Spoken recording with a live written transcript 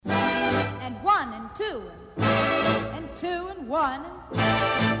2, and 2 and 1,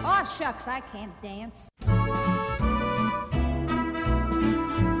 and aw shucks, I can't dance.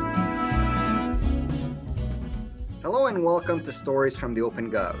 Hello and welcome to Stories from the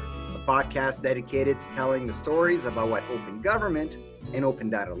Open Gov, a podcast dedicated to telling the stories about what open government and open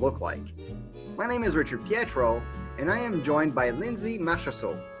data look like. My name is Richard Pietro, and I am joined by Lindsay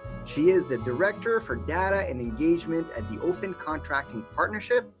Machasso. She is the Director for Data and Engagement at the Open Contracting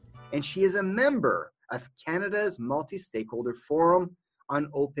Partnership, and she is a member of Canada's Multi-Stakeholder Forum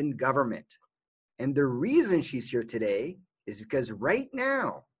on Open Government. And the reason she's here today is because right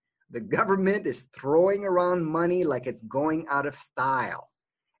now, the government is throwing around money like it's going out of style.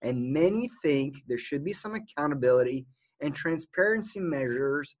 And many think there should be some accountability and transparency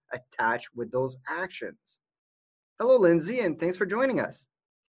measures attached with those actions. Hello, Lindsay, and thanks for joining us.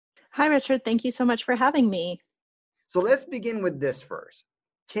 Hi, Richard. Thank you so much for having me. So let's begin with this first.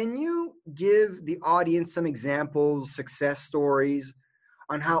 Can you give the audience some examples, success stories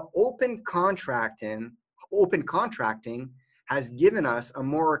on how open contracting has given us a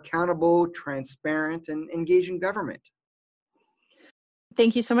more accountable, transparent, and engaging government?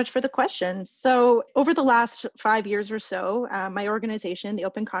 Thank you so much for the question. So over the last 5 years or so, my organization, the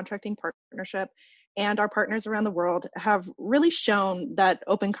Open Contracting Partnership, and our partners around the world have really shown that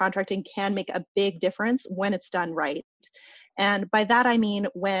open contracting can make a big difference when it's done right. And by that, I mean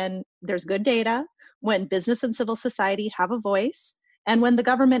when there's good data, when business and civil society have a voice, and when the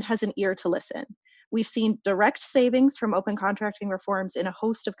government has an ear to listen. We've seen direct savings from open contracting reforms in a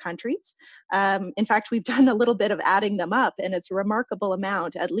host of countries. In fact, we've done a little bit of adding them up, and it's a remarkable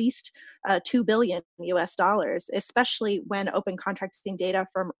amount, at least $2 billion US dollars, especially when open contracting data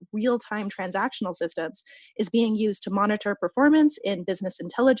from real-time transactional systems is being used to monitor performance in business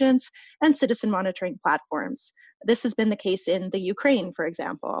intelligence and citizen monitoring platforms. This has been the case in the Ukraine, for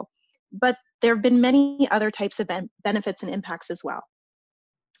example. But there have been many other types of benefits and impacts as well.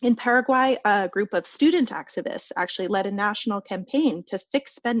 In Paraguay, a group of student activists actually led a national campaign to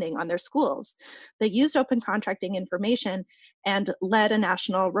fix spending on their schools. They used open contracting information and led a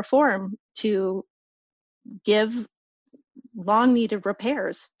national reform to give long-needed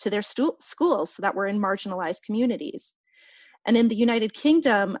repairs to their schools that were in marginalized communities. And in the United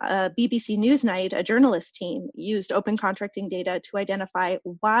Kingdom, BBC Newsnight, a journalist team, used open contracting data to identify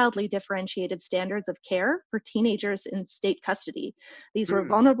wildly differentiated standards of care for teenagers in state custody. These were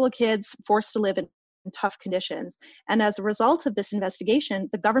vulnerable kids forced to live in tough conditions. And as a result of this investigation,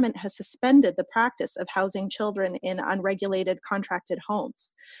 the government has suspended the practice of housing children in unregulated contracted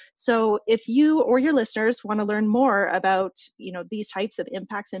homes. So if you or your listeners want to learn more about, these types of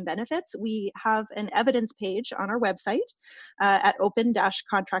impacts and benefits, we have an evidence page on our website at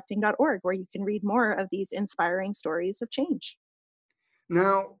open-contracting.org, where you can read more of these inspiring stories of change.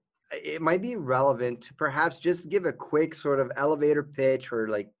 Now, it might be relevant to perhaps just give a quick sort of elevator pitch or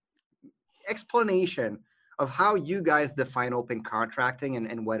explanation of how you guys define open contracting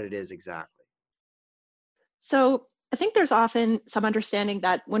and what it is exactly. So I think there's often some understanding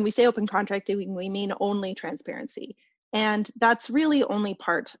that when we say open contracting, we mean only transparency. And that's really only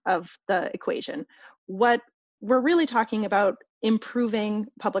part of the equation. What we're really talking about improving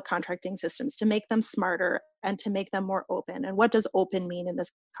public contracting systems to make them smarter and to make them more open. And what does open mean in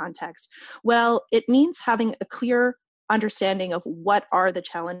this context? Well, it means having a clear understanding of what are the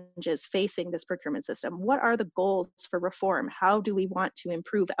challenges facing this procurement system. What are the goals for reform? How do we want to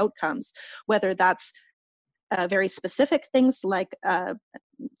improve outcomes? Whether that's very specific things like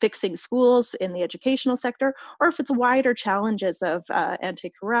fixing schools in the educational sector, or if it's wider challenges of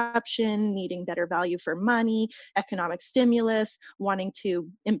anti-corruption, needing better value for money, economic stimulus, wanting to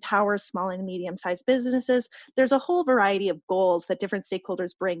empower small and medium-sized businesses. There's a whole variety of goals that different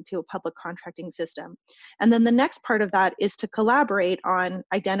stakeholders bring to a public contracting system. And then the next part of that is to collaborate on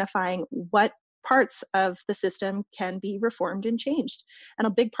identifying what parts of the system can be reformed and changed. And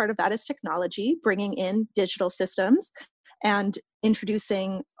a big part of that is technology, bringing in digital systems and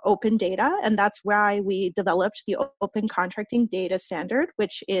introducing open data. And that's why we developed the Open Contracting Data Standard,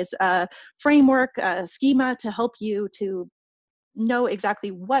 which is a framework, a schema to help you to know exactly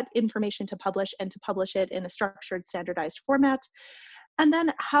what information to publish and to publish it in a structured, standardized format. And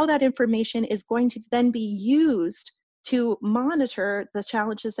then how that information is going to then be used to monitor the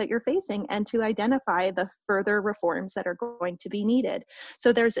challenges that you're facing and to identify the further reforms that are going to be needed.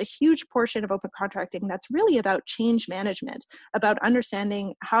 So there's a huge portion of open contracting that's really about change management, about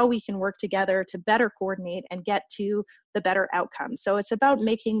understanding how we can work together to better coordinate and get to the better outcomes. So it's about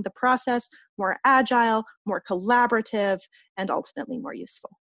making the process more agile, more collaborative, and ultimately more useful.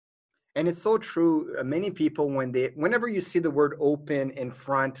 And it's so true. Many people, whenever you see the word open in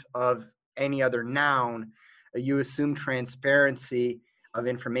front of any other noun, you assume transparency of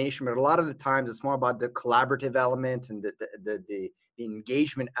information, but a lot of the times it's more about the collaborative element and the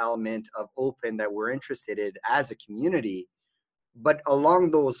engagement element of open that we're interested in as a community. But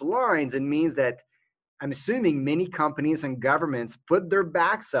along those lines, it means that I'm assuming many companies and governments put their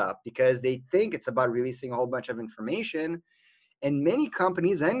backs up because they think it's about releasing a whole bunch of information. And many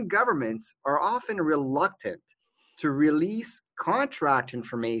companies and governments are often reluctant to release contract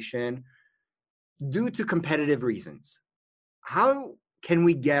information due to competitive reasons. How can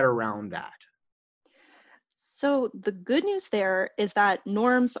we get around that? So the good news there is that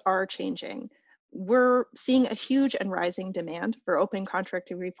norms are changing. We're seeing a huge and rising demand for open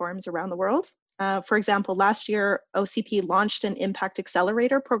contracting reforms around the world. For example, last year, OCP launched an impact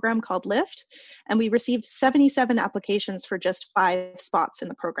accelerator program called LIFT, and we received 77 applications for just 5 spots in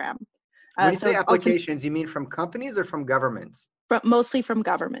the program. When you say applications, you mean from companies or from governments? Mostly from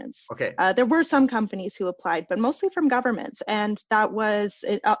governments. Okay. There were some companies who applied, but mostly from governments. And that was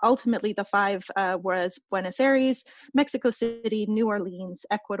ultimately the 5 was Buenos Aires, Mexico City, New Orleans,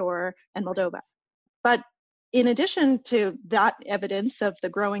 Ecuador, and Moldova. But in addition to that evidence of the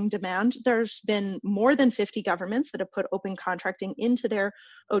growing demand, there's been more than 50 governments that have put open contracting into their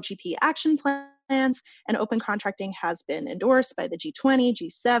OGP action plans, and open contracting has been endorsed by the G20,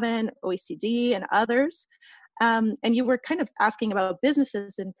 G7, OECD, and others. And you were kind of asking about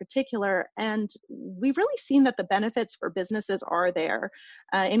businesses in particular, and we've really seen that the benefits for businesses are there.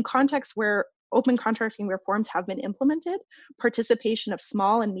 In contexts where open contracting reforms have been implemented, participation of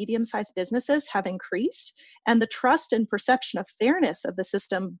small and medium-sized businesses have increased, and the trust and perception of fairness of the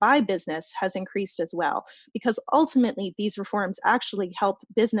system by business has increased as well, because ultimately these reforms actually help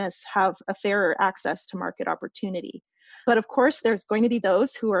business have a fairer access to market opportunity. But of course, there's going to be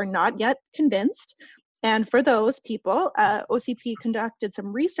those who are not yet convinced. And for those people, OCP conducted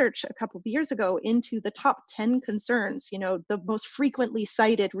some research a couple of years ago into the top 10 concerns, the most frequently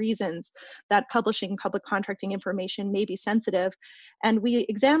cited reasons that publishing public contracting information may be sensitive. And we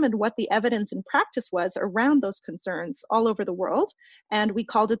examined what the evidence and practice was around those concerns all over the world. And we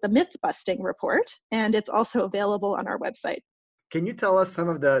called it the Myth Busting Report. And it's also available on our website. Can you tell us some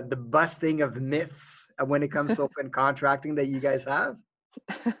of the busting of myths when it comes to open contracting that you guys have?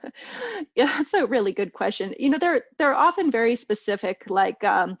 Yeah, that's a really good question. They're often very specific, like,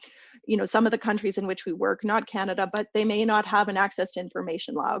 some of the countries in which we work, not Canada, but they may not have an access to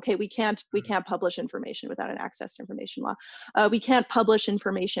information law. Okay, we can't publish information without an access to information law. We can't publish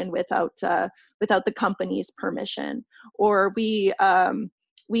information without the company's permission, or we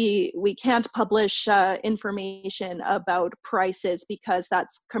can't publish information about prices because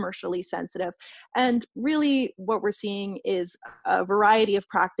that's commercially sensitive. And really what we're seeing is a variety of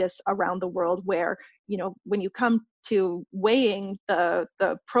practice around the world where, when you come to weighing the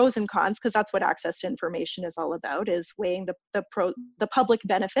pros and cons, because that's what access to information is all about, is weighing the public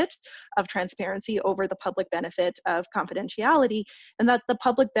benefit of transparency over the public benefit of confidentiality, and that the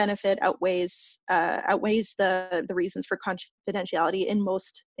public benefit outweighs the reasons for confidentiality in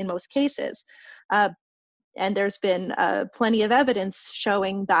most cases. And there's been plenty of evidence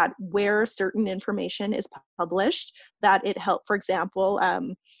showing that where certain information is published, that it helped, for example,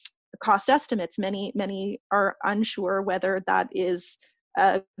 cost estimates. Many are unsure whether that is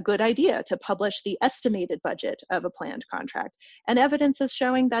a good idea to publish the estimated budget of a planned contract. And evidence is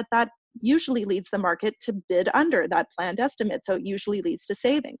showing that usually leads the market to bid under that planned estimate. So it usually leads to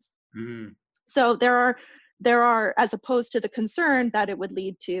savings. Mm. So there are, as opposed to the concern that it would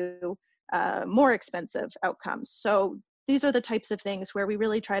lead to more expensive outcomes. So these are the types of things where we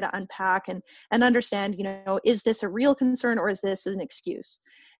really try to unpack and understand, is this a real concern or is this an excuse?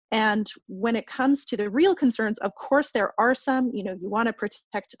 And when it comes to the real concerns, of course, there are some. You want to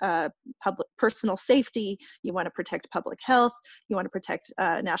protect public personal safety, you want to protect public health, you want to protect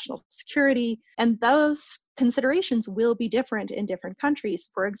national security, and those considerations will be different in different countries.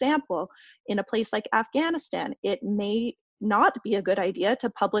 For example, in a place like Afghanistan, it may not be a good idea to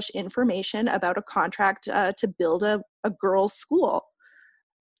publish information about a contract to build a girls' school.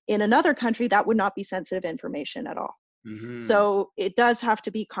 In another country, that would not be sensitive information at all. Mm-hmm. So it does have to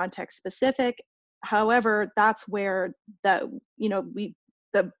be context specific. However, that's where the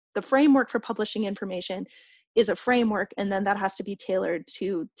framework for publishing information is a framework, and then that has to be tailored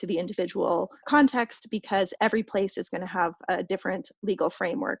to the individual context, because every place is going to have a different legal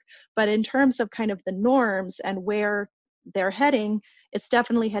framework. But in terms of kind of the norms and where they're heading, it's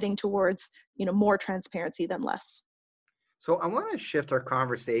definitely heading towards more transparency than less. So I want to shift our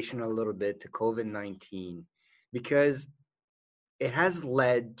conversation a little bit to COVID-19, because it has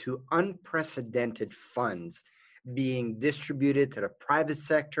led to unprecedented funds being distributed to the private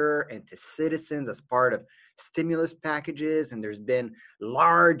sector and to citizens as part of stimulus packages. And there's been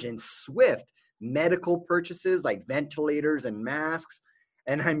large and swift medical purchases like ventilators and masks.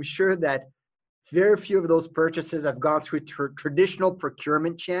 And I'm sure that very few of those purchases have gone through traditional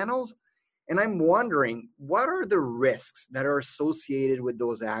procurement channels. And I'm wondering, what are the risks that are associated with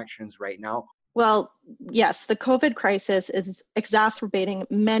those actions right now? Well, yes, the COVID crisis is exacerbating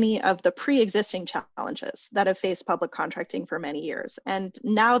many of the pre-existing challenges that have faced public contracting for many years. And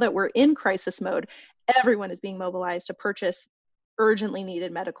now that we're in crisis mode, everyone is being mobilized to purchase urgently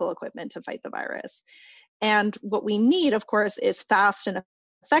needed medical equipment to fight the virus. And what we need, of course, is fast and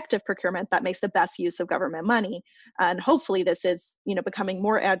effective procurement that makes the best use of government money. And hopefully this is, becoming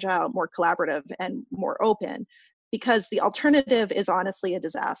more agile, more collaborative, and more open, because the alternative is honestly a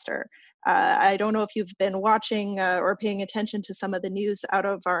disaster. I don't know if you've been watching or paying attention to some of the news out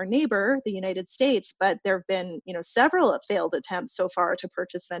of our neighbor, the United States, but there have been, several failed attempts so far to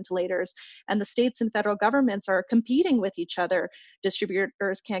purchase ventilators, and the states and federal governments are competing with each other.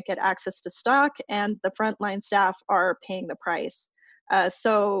 Distributors can't get access to stock, and the frontline staff are paying the price.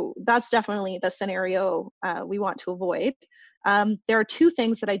 So that's definitely the scenario we want to avoid. There are two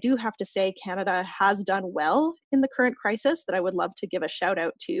things that I do have to say Canada has done well in the current crisis that I would love to give a shout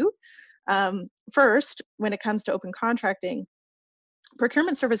out to. First, when it comes to open contracting,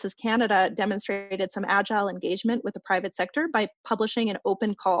 Procurement Services Canada demonstrated some agile engagement with the private sector by publishing an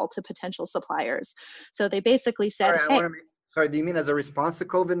open call to potential suppliers. So they basically said, Sorry, do you mean as a response to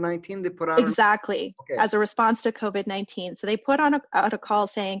COVID-19 they put out? Exactly, as a response to COVID-19. So they put out a call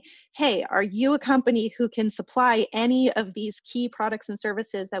saying, hey, are you a company who can supply any of these key products and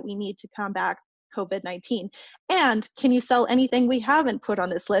services that we need to combat COVID-19? And can you sell anything we haven't put on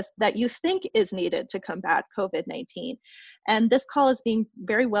this list that you think is needed to combat COVID-19? And this call is being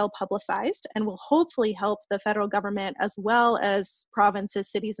very well publicized and will hopefully help the federal government as well as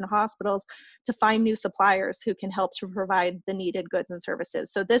provinces, cities, and hospitals to find new suppliers who can help to provide the needed goods and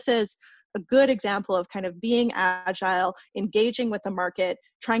services. So this is a good example of kind of being agile, engaging with the market,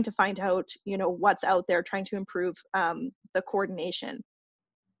 trying to find out, what's out there, trying to improve the coordination.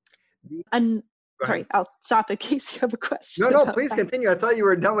 And sorry, I'll stop in case you have a question. No, please continue. I thought you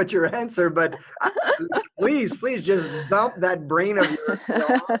were done with your answer, but please just dump that brain of yours to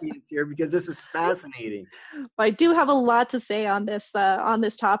the audience here, because this is fascinating. I do have a lot to say on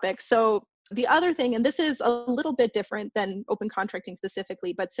this topic. So the other thing, and this is a little bit different than open contracting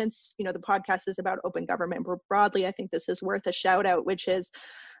specifically, but since the podcast is about open government more broadly, I think this is worth a shout out, which is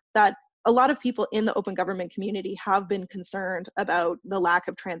that a lot of people in the open government community have been concerned about the lack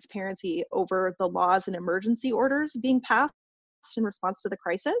of transparency over the laws and emergency orders being passed in response to the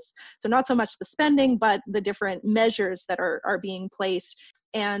crisis. So not so much the spending, but the different measures that are being placed.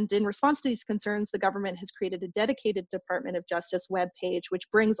 And in response to these concerns, the government has created a dedicated Department of Justice webpage, which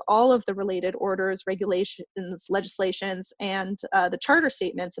brings all of the related orders, regulations, legislations, and the charter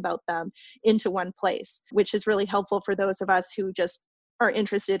statements about them into one place, which is really helpful for those of us who just are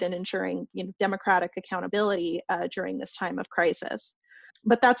interested in ensuring democratic accountability during this time of crisis.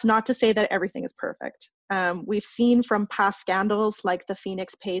 But that's not to say that everything is perfect. We've seen from past scandals like the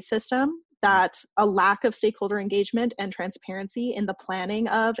Phoenix Pay system that a lack of stakeholder engagement and transparency in the planning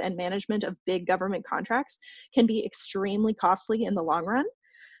of and management of big government contracts can be extremely costly in the long run.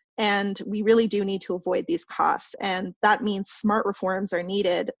 And we really do need to avoid these costs. And that means smart reforms are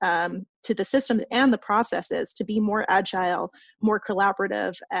needed to the system and the processes to be more agile, more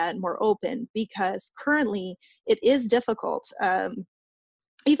collaborative, and more open, because currently it is difficult,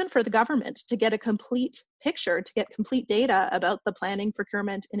 even for the government, to get a complete picture, to get complete data about the planning,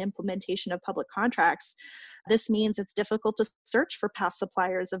 procurement, and implementation of public contracts. This means it's difficult to search for past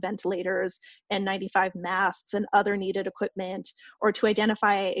suppliers of ventilators, N95 masks, and other needed equipment, or to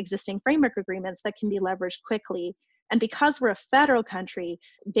identify existing framework agreements that can be leveraged quickly. And because we're a federal country,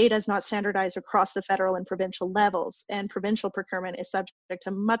 data is not standardized across the federal and provincial levels, and provincial procurement is subject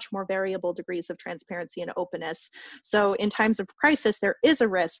to much more variable degrees of transparency and openness. So in times of crisis, there is a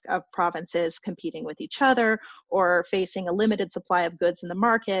risk of provinces competing with each other or facing a limited supply of goods in the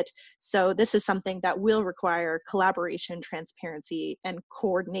market. So this is something that will require collaboration, transparency, and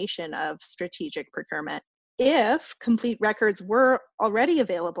coordination of strategic procurement. If complete records were already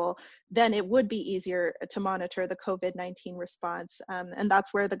available, then it would be easier to monitor the COVID-19 response. And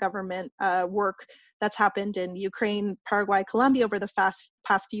that's where the government work that's happened in Ukraine, Paraguay, Colombia over the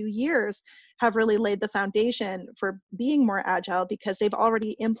past few years have really laid the foundation for being more agile, because they've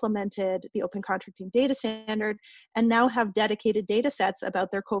already implemented the open contracting data standard and now have dedicated data sets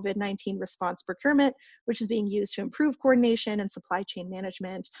about their COVID-19 response procurement, which is being used to improve coordination and supply chain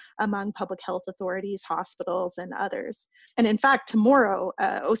management among public health authorities, hospitals, and others. And in fact, tomorrow,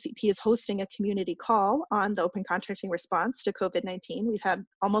 OCP is hosting a community call on the open contracting response to COVID-19. We've had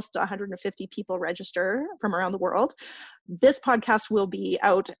almost 150 people register from around the world. This podcast will be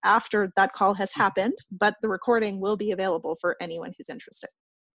out after that call has happened, but the recording will be available for anyone who's interested.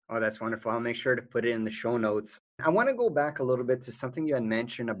 Oh, that's wonderful. I'll make sure to put it in the show notes. I want to go back a little bit to something you had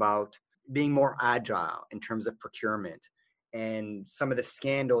mentioned about being more agile in terms of procurement and some of the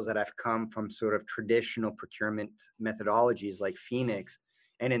scandals that have come from sort of traditional procurement methodologies like Phoenix,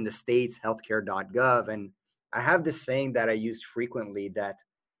 and in the States, healthcare.gov. And I have this saying that I use frequently, that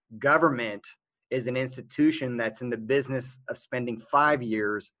government is an institution that's in the business of spending 5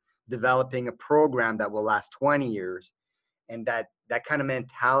 years developing a program that will last 20 years. And that kind of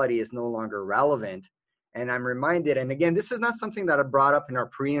mentality is no longer relevant. And I'm reminded, and again, this is not something that I brought up in our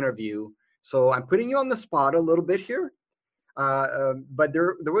pre-interview, so I'm putting you on the spot a little bit here. But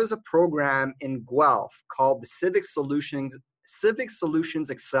there was a program in Guelph called the Civic Solutions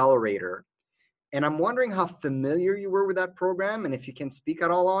Accelerator. And I'm wondering how familiar you were with that program and if you can speak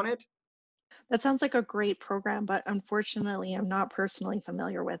at all on it. That sounds like a great program, but unfortunately, I'm not personally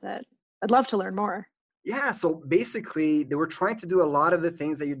familiar with it. I'd love to learn more. Yeah, so basically, they were trying to do a lot of the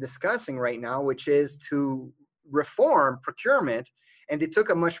things that you're discussing right now, which is to reform procurement. And they took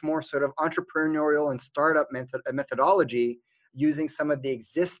a much more sort of entrepreneurial and startup methodology using some of the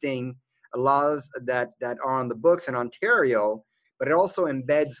existing laws that are on the books in Ontario, but it also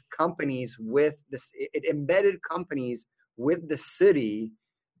embeds companies with this. It embedded companies with the city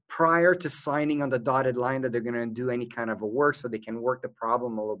prior to signing on the dotted line that they're going to do any kind of a work, so they can work the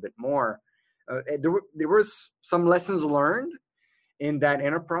problem a little bit more. There was some lessons learned in that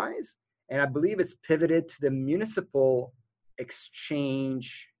enterprise, and I believe it's pivoted to the municipal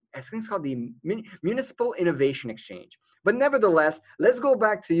exchange. I think it's called the Municipal Innovation Exchange. But nevertheless, let's go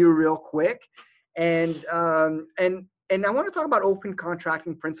back to you real quick, and I want to talk about open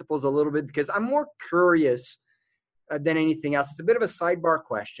contracting principles a little bit, because I'm more curious than anything else. It's a bit of a sidebar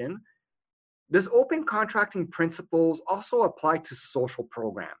question. Does open contracting principles also apply to social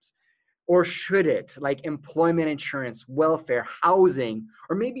programs? Or should it, like employment insurance, welfare, housing,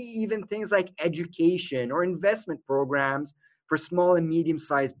 or maybe even things like education or investment programs for small and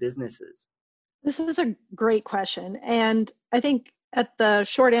medium-sized businesses? This is a great question. And I think at the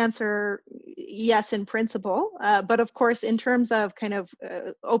short answer, yes, in principle. But of course, in terms of kind of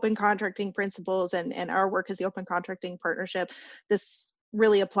open contracting principles and our work as the Open Contracting Partnership, this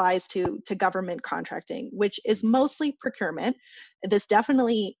really applies to government contracting, which is mostly procurement. This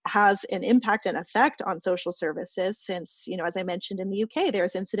definitely has an impact and effect on social services, since, as I mentioned in the UK,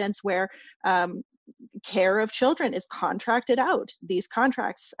 there's incidents where care of children is contracted out. These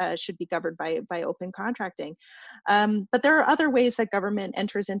contracts should be governed by open contracting. But there are other ways that government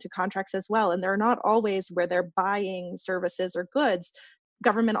enters into contracts as well, and they're not always where they're buying services or goods.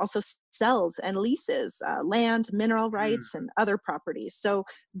 Government also sells and leases land, mineral rights, and other properties. So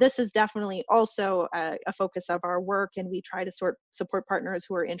this is definitely also a focus of our work, and we try to support partners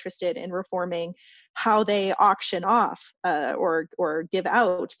who are interested in reforming how they auction off or give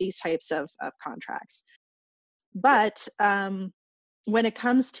out these types of contracts. But when it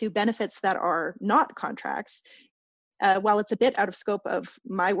comes to benefits that are not contracts, while it's a bit out of scope of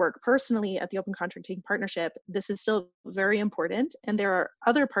my work personally at the Open Contracting Partnership, this is still very important. And there are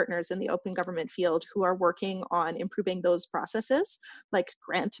other partners in the open government field who are working on improving those processes, like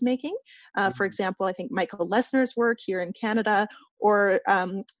grant making. For example, I think Michael Lesner's work here in Canada, or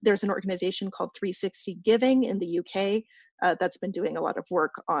there's an organization called 360 Giving in the UK that's been doing a lot of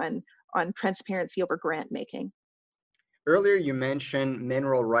work on transparency over grant making. Earlier, you mentioned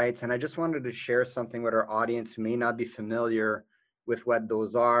mineral rights, and I just wanted to share something with our audience who may not be familiar with what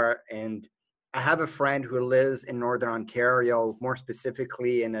those are. And I have a friend who lives in Northern Ontario, more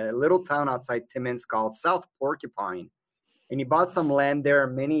specifically in a little town outside Timmins called South Porcupine. And he bought some land there,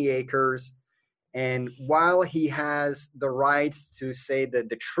 many acres. And while he has the rights to say that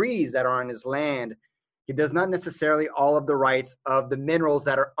the trees that are on his land, he does not necessarily all of the rights of the minerals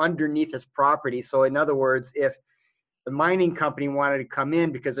that are underneath his property. So in other words, if the mining company wanted to come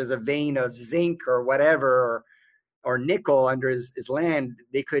in because there's a vein of zinc or whatever, or nickel under his land,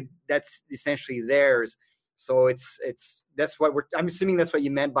 they could, that's essentially theirs. So I'm assuming that's what you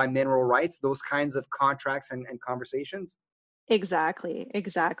meant by mineral rights, those kinds of contracts and conversations.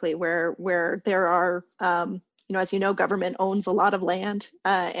 Exactly. Where there are, as you know, government owns a lot of land,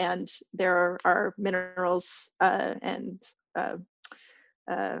 and there are minerals and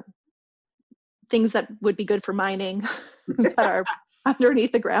things that would be good for mining that are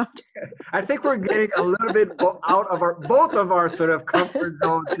underneath the ground. I think we're getting a little bit out of both of our sort of comfort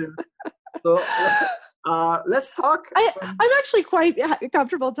zones here. So let's talk. I'm actually quite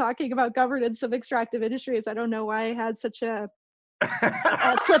comfortable talking about governance of extractive industries. I don't know why I had such a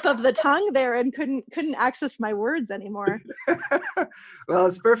slip of the tongue there and couldn't access my words anymore. Well,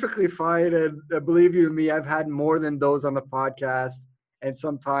 it's perfectly fine, and believe you me, I've had more than those on the podcast, and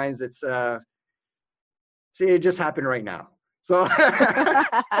sometimes it's it just happened right now. So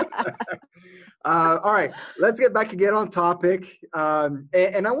all right, let's get back again on topic,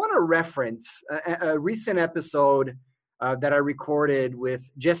 and I want to reference a recent episode that I recorded with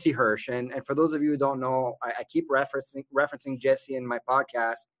Jesse Hirsch. And for those of you who don't know, I keep referencing Jesse in my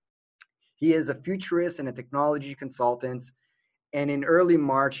podcast. He is a futurist and a technology consultant. And in early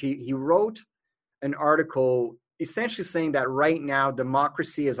March, he wrote an article essentially saying that right now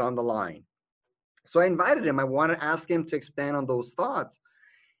democracy is on the line. So I invited him. I want to ask him to expand on those thoughts.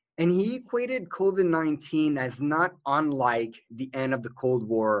 And he equated COVID-19 as not unlike the end of the Cold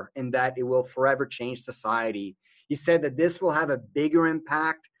War, in that it will forever change society. He said that this will have a bigger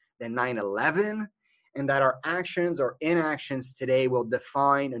impact than 9/11, and that our actions or inactions today will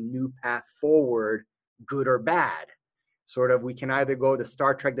define a new path forward, good or bad. Sort of, we can either go the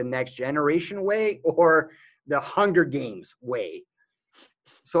Star Trek The Next Generation way or the Hunger Games way.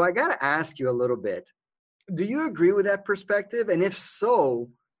 So I got to ask you a little bit. Do you agree with that perspective? And if so,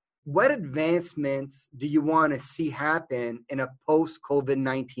 what advancements do you want to see happen in a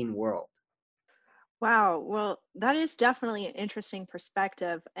post-COVID-19 world? Wow. Well, that is definitely an interesting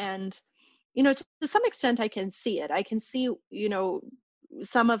perspective. And, to some extent, I can see it. I can see,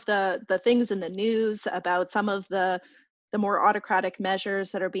 some of the things in the news about some of the more autocratic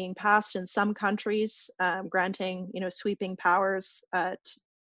measures that are being passed in some countries, granting, sweeping powers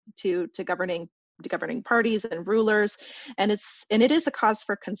to governing parties and rulers. And it is a cause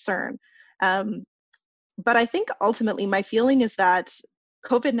for concern. But I think ultimately my feeling is that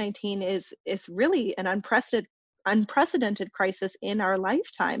COVID-19 is really an unprecedented crisis in our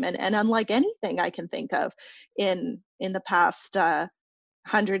lifetime, and unlike anything I can think of in the past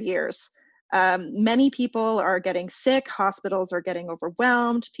 100 years. Many people are getting sick, hospitals are getting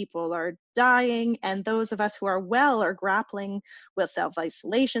overwhelmed, people are dying, and those of us who are well are grappling with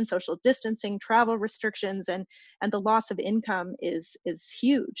self-isolation, social distancing, travel restrictions, and the loss of income is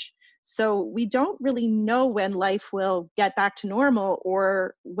huge. So we don't really know when life will get back to normal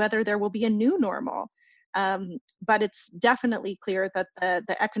or whether there will be a new normal. But it's definitely clear that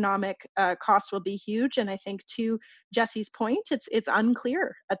the economic cost will be huge. And I think, to Jesse's point, it's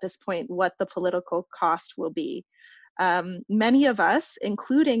unclear at this point what the political cost will be. Many of us,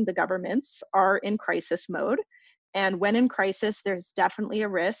 including the governments, are in crisis mode. And when in crisis, there's definitely a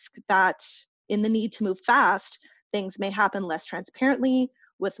risk that in the need to move fast, things may happen less transparently,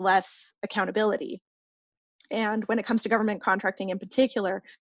 with less accountability. And when it comes to government contracting in particular,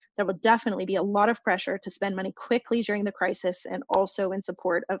 there will definitely be a lot of pressure to spend money quickly during the crisis and also in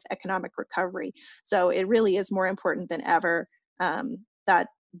support of economic recovery. So it really is more important than ever that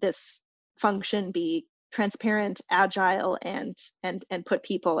this function be transparent, agile, and put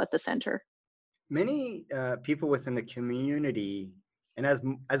people at the center. Many people within the community, and as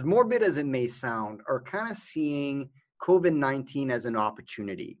morbid as it may sound, are kind of seeing COVID-19 as an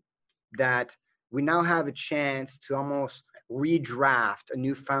opportunity, that we now have a chance to almost redraft a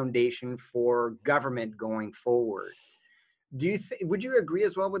new foundation for government going forward. Would you agree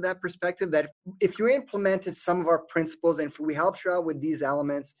as well with that perspective, that if you implemented some of our principles and if we helped you out with these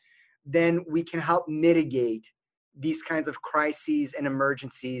elements, then we can help mitigate these kinds of crises and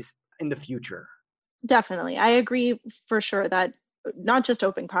emergencies in the future? Definitely. I agree for sure that not just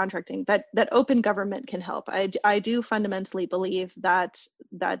open contracting, that open government can help. I do fundamentally believe that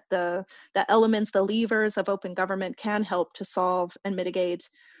the elements, the levers of open government can help to solve and mitigate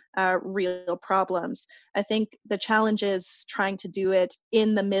real problems. I think the challenge is trying to do it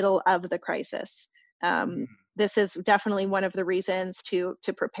in the middle of the crisis. This is definitely one of the reasons to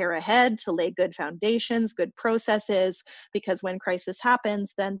prepare ahead, to lay good foundations, good processes, because when crisis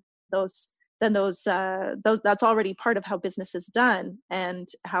happens, then that's already part of how business is done and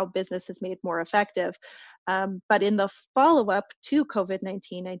how business is made more effective. But in the follow-up to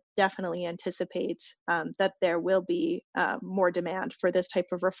COVID-19, I definitely anticipate that there will be more demand for this type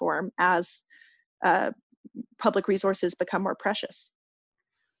of reform as public resources become more precious.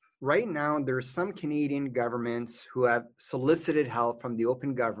 Right now, there are some Canadian governments who have solicited help from the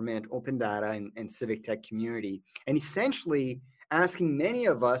open government, open data, and civic tech community, and essentially asking many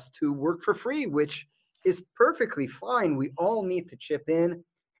of us to work for free, which is perfectly fine. We all need to chip in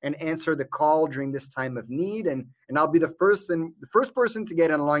and answer the call during this time of need, and I'll be the first person to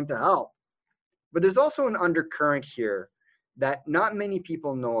get in line to help. But there's also an undercurrent here that not many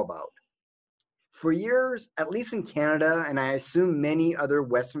people know about. For years, at least in Canada, and I assume many other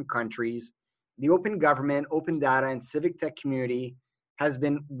Western countries, the open government, open data, and civic tech community has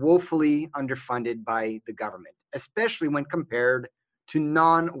been woefully underfunded by the government, especially when compared to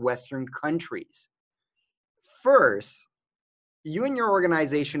non-Western countries. First, you and your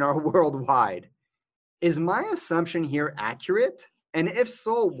organization are worldwide. Is my assumption here accurate? And if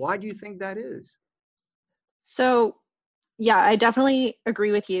so, why do you think that is? So, yeah, I definitely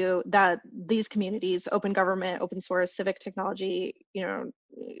agree with you that these communities, open government, open source, civic technology,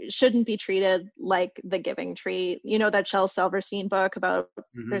 shouldn't be treated like the giving tree. You know, that Shel Silverstein book about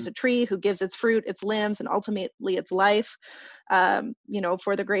there's a tree who gives its fruit, its limbs, and ultimately its life,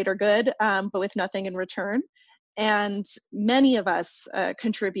 for the greater good, but with nothing in return. And many of us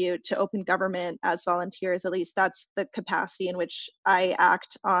contribute to open government as volunteers. At least that's the capacity in which I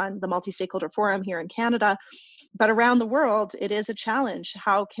act on the Multi-Stakeholder Forum here in Canada. But around the world, it is a challenge.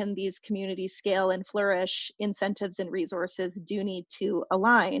 How can these communities scale and flourish? Incentives and resources do need to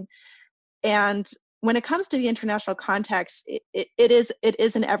align. And when it comes to the international context, it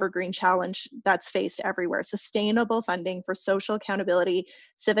is an evergreen challenge that's faced everywhere. Sustainable funding for social accountability,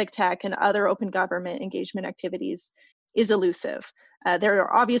 civic tech, and other open government engagement activities is elusive. There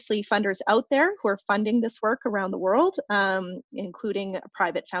are obviously funders out there who are funding this work around the world, including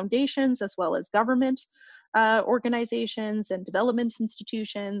private foundations as well as government organizations and development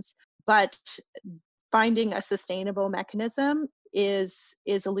institutions. But finding a sustainable mechanism is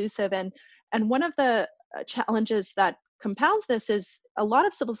elusive. And one of the challenges that compounds this is a lot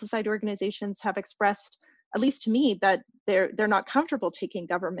of civil society organizations have expressed, at least to me, that they're not comfortable taking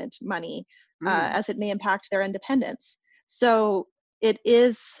government money as it may impact their independence. So it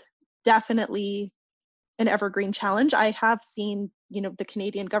is definitely an evergreen challenge. I have seen, the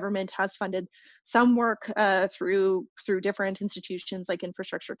Canadian government has funded some work through different institutions like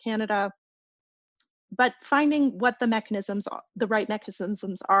Infrastructure Canada. But finding what the right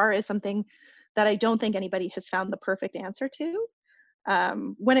mechanisms are is something that I don't think anybody has found the perfect answer to.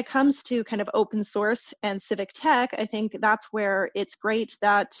 When it comes to kind of open source and civic tech, I think that's where it's great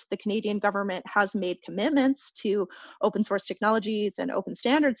that the Canadian government has made commitments to open source technologies and open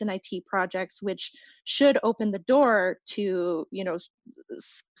standards in IT projects, which should open the door to,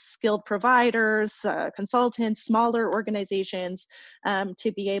 skilled providers, consultants, smaller organizations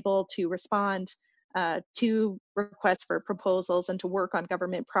to be able to respond to requests for proposals and to work on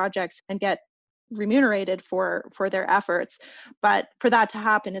government projects and get remunerated for their efforts. But for that to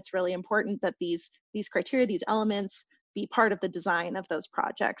happen, it's really important that these criteria, these elements, be part of the design of those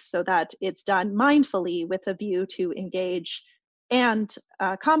projects so that it's done mindfully with a view to engage and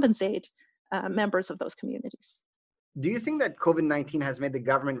compensate members of those communities. Do you think that COVID-19 has made the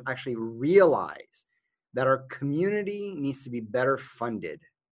government actually realize that our community needs to be better funded,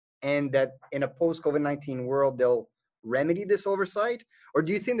 and that in a post-COVID-19 world, they'll remedy this oversight? Or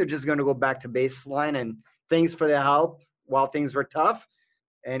do you think they're just going to go back to baseline and thanks for the help while things were tough,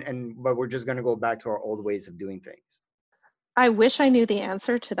 but we're just going to go back to our old ways of doing things? I wish I knew the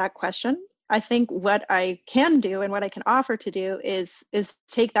answer to that question. I think what I can do and what I can offer to do is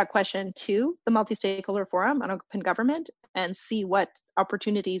take that question to the Multi-Stakeholder Forum on Open Government and see what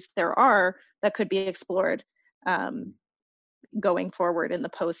opportunities there are that could be explored going forward in the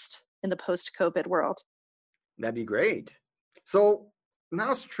post-COVID world. That'd be great. So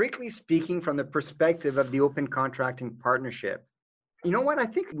now, strictly speaking, from the perspective of the Open Contracting Partnership, you know what? I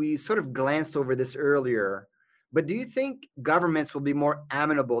think we sort of glanced over this earlier, but do you think governments will be more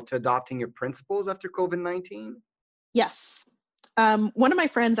amenable to adopting your principles after COVID-19? Yes. One of my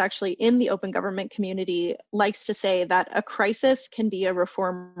friends actually in the open government community likes to say that a crisis can be a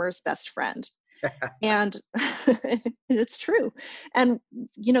reformer's best friend. And it's true. And,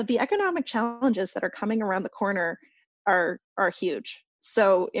 the economic challenges that are coming around the corner are huge.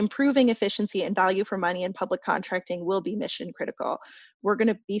 So improving efficiency and value for money in public contracting will be mission critical. We're going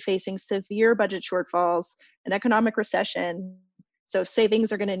to be facing severe budget shortfalls, an economic recession. So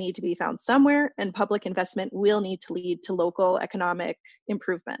savings are going to need to be found somewhere, and public investment will need to lead to local economic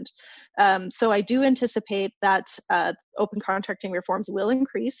improvement. So I do anticipate that open contracting reforms will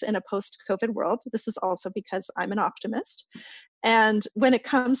increase in a post-COVID world. This is also because I'm an optimist. And when it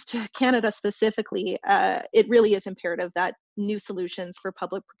comes to Canada specifically, it really is imperative that new solutions for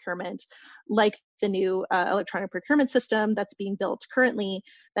public procurement, like the new electronic procurement system that's being built currently,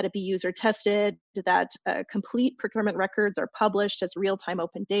 that it be user tested, that complete procurement records are published as real-time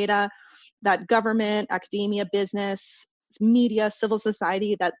open data, that government, academia, business, media, civil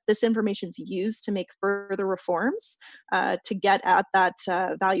society, that this information is used to make further reforms to get at that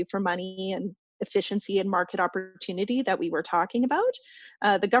value for money and efficiency and market opportunity that we were talking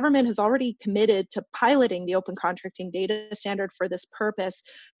about. The government has already committed to piloting the open contracting data standard for this purpose,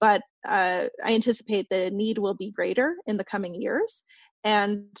 but I anticipate the need will be greater in the coming years.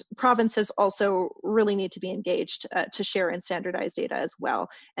 And provinces also really need to be engaged to share and standardize data as well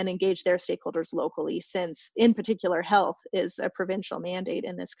and engage their stakeholders locally, since in particular health is a provincial mandate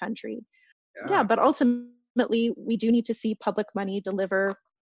in this country. Yeah, but ultimately we do need to see public money deliver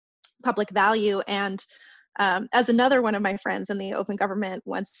public value. And as another one of my friends in the open government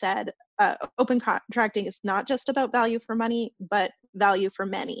once said, open contracting is not just about value for money, but value for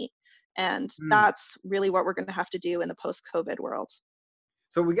many. And that's really what we're going to have to do in the post-COVID world.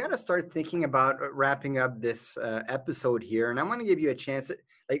 So we got to start thinking about wrapping up this episode here. And I want to give you a chance.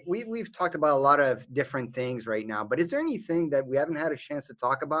 Like we've talked about a lot of different things right now, but is there anything that we haven't had a chance to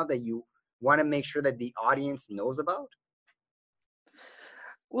talk about that you want to make sure that the audience knows about?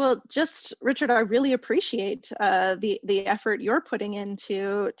 Well, just Richard, I really appreciate the effort you're putting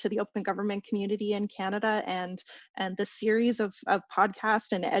into the open government community in Canada, and the series of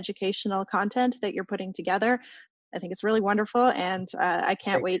podcast and educational content that you're putting together. I think it's really wonderful, and I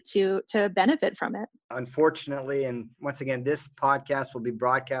can't wait to benefit from it. Unfortunately, and once again, this podcast will be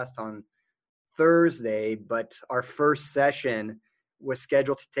broadcast on Thursday, but our first session was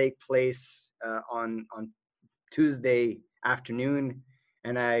scheduled to take place on Tuesday afternoon,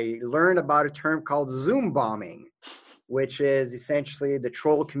 and I learned about a term called Zoom bombing, which is essentially the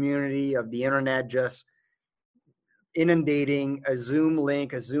troll community of the internet just inundating a Zoom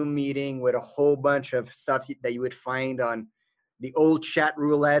link, a Zoom meeting with a whole bunch of stuff that you would find on the old chat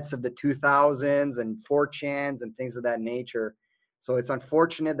roulettes of the 2000s and 4chans and things of that nature. So it's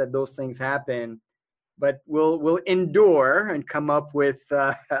unfortunate that those things happen, but we'll endure and come up with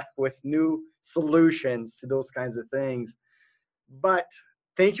new solutions to those kinds of things. But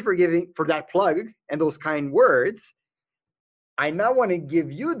thank you for that plug and those kind words. I now want to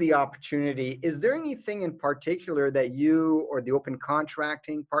give you the opportunity. Is there anything in particular that you or the Open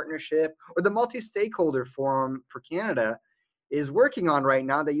Contracting Partnership or the Multi-Stakeholder Forum for Canada is working on right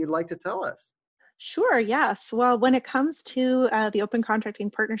now that you'd like to tell us? Sure, yes. Well, when it comes to the Open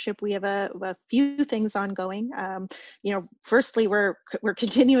Contracting Partnership, we have a few things ongoing. Firstly, we're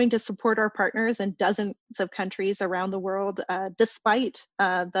continuing to support our partners in dozens of countries around the world, despite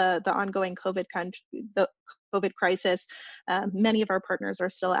the ongoing COVID crisis. Many of our partners are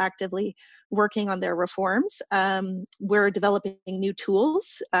still actively working on their reforms. We're developing new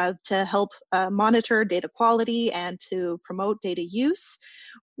tools to help monitor data quality and to promote data use.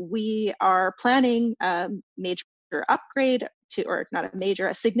 We are planning a major upgrade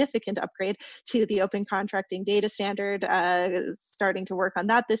a significant upgrade to the Open Contracting Data Standard, starting to work on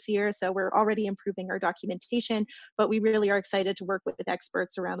that this year. So we're already improving our documentation, but we really are excited to work with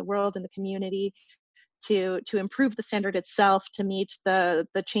experts around the world in the community to improve the standard itself, to meet the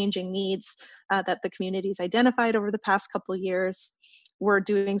changing needs that the community's identified over the past couple of years. We're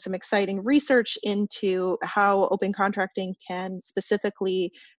doing some exciting research into how open contracting can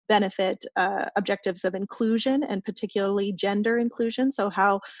specifically benefit objectives of inclusion, and particularly gender inclusion. So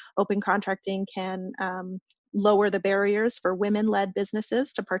how open contracting can lower the barriers for women-led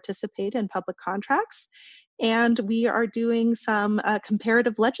businesses to participate in public contracts. And we are doing some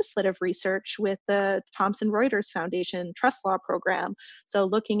comparative legislative research with the Thomson Reuters Foundation Trust Law Program. So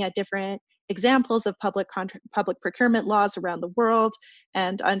looking at different examples of public procurement laws around the world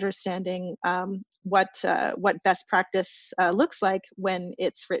and understanding what best practice looks like when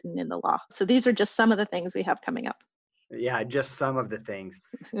it's written in the law. So these are just some of the things we have coming up. Yeah, just some of the things.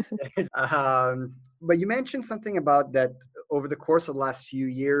 But you mentioned something about that over the course of the last few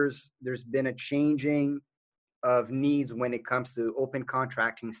years, there's been a changing of needs when it comes to open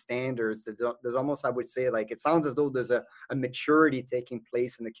contracting standards. There's almost, I would say, like, it sounds as though there's a maturity taking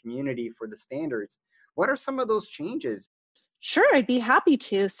place in the community for the standards. What are some of those changes? Sure, I'd be happy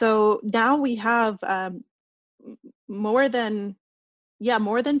to. So now we have more than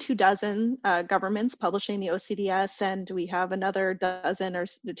 24 governments publishing the OCDS, and we have another dozen or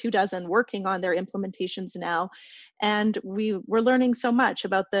 24 working on their implementations now. And we're learning so much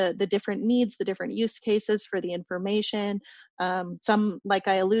about the different needs, the different use cases for the information. Some, like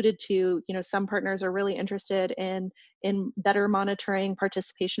I alluded to, some partners are really interested in better monitoring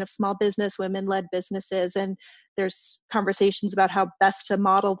participation of small business, women-led businesses, and There's conversations about how best to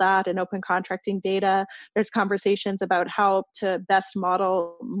model that in open contracting data. There's conversations about how to best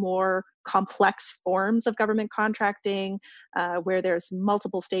model more complex forms of government contracting, where there's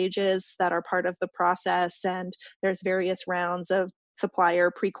multiple stages that are part of the process, and there's various rounds of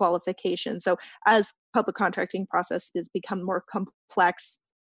supplier pre-qualification. So as public contracting processes become more complex,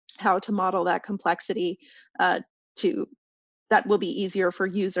 how to model that complexity that will be easier for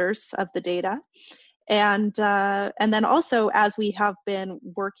users of the data. And then also, as we have been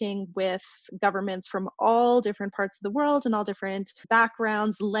working with governments from all different parts of the world and all different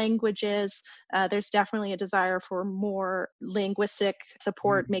backgrounds, languages, there's definitely a desire for more linguistic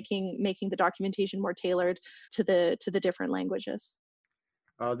support, making the documentation more tailored to the different languages.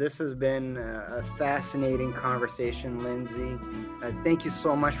 This has been a fascinating conversation, Lindsay. Thank you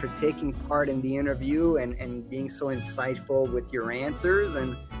so much for taking part in the interview and being so insightful with your answers.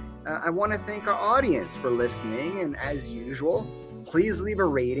 And I want to thank our audience for listening. And as usual, please leave a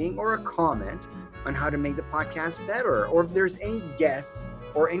rating or a comment on how to make the podcast better, or if there's any guests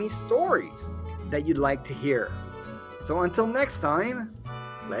or any stories that you'd like to hear. So until next time,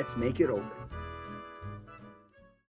 let's make it open.